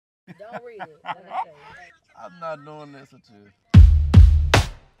Don't read it. Let me tell you. I'm not doing this with you.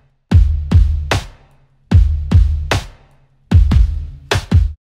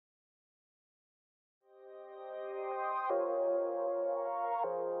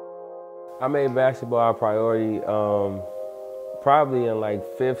 I made basketball a priority probably in like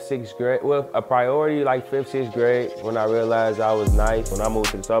 5th, 6th grade. Well, a priority like 5th, 6th grade when I realized I was nice. When I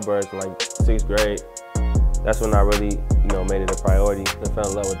moved to the suburbs in like 6th grade, that's when I really, made it a priority. I fell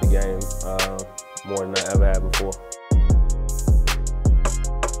in love with the game more than I ever had before.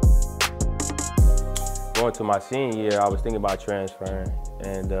 Going to my senior year, I was thinking about transferring,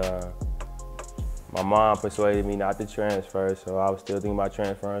 and my mom persuaded me not to transfer, so I was still thinking about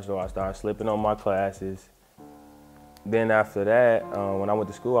transferring, so I started slipping on my classes. Then after that, when I went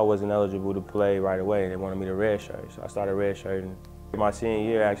to school, I wasn't eligible to play right away. They wanted me to redshirt, so I started redshirting. My senior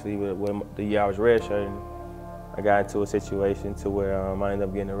year, actually, the year I was redshirting, I got into a situation to where I ended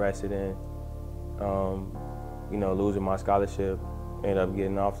up getting arrested and, losing my scholarship. Ended up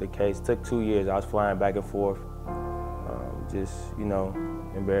getting off the case. Took 2 years. I was flying back and forth,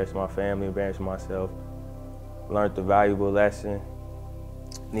 embarrassed my family, embarrassed myself. Learned a valuable lesson,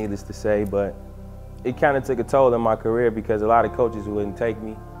 needless to say, but it kind of took a toll on my career because a lot of coaches wouldn't take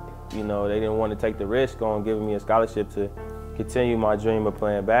me. They didn't want to take the risk on giving me a scholarship to continue my dream of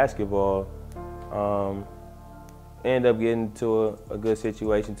playing basketball. Ended up getting to a good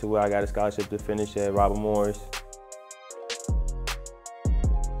situation to where I got a scholarship to finish at Robert Morris.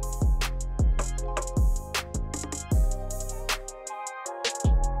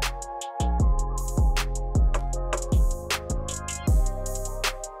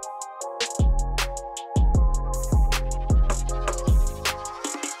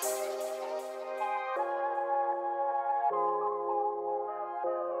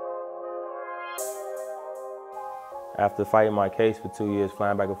 After fighting my case for 2 years,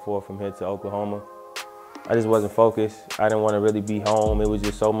 flying back and forth from here to Oklahoma, I just wasn't focused. I didn't want to really be home. It was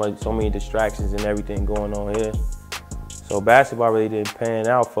just so many distractions and everything going on here. So basketball really didn't pan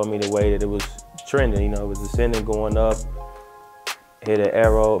out for me the way that it was trending. It was ascending, going up, hit an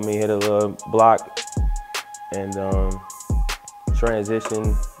arrow, hit a little block, and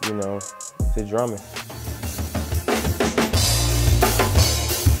transition, to drumming.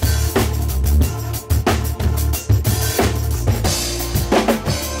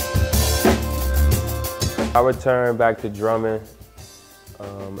 I returned back to drumming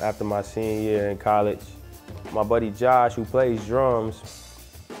after my senior year in college. My buddy Josh, who plays drums,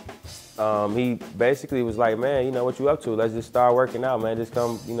 he basically was like, man, what you up to? Let's just start working out, man. Just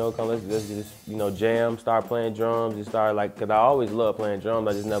come, let's just, jam, start playing drums, just start cause I always loved playing drums.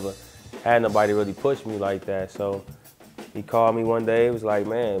 I just never had nobody really push me like that. So he called me one day, he was like,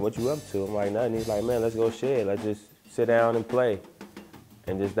 man, what you up to? I'm like, nothing. He's like, man, let's go shed. Let's just sit down and play.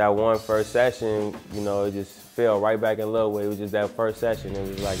 And just that one first session, it just fell right back in love with it. It was just that first session. It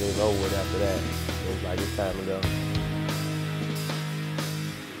was like it was over with after that. It was like it's time to go.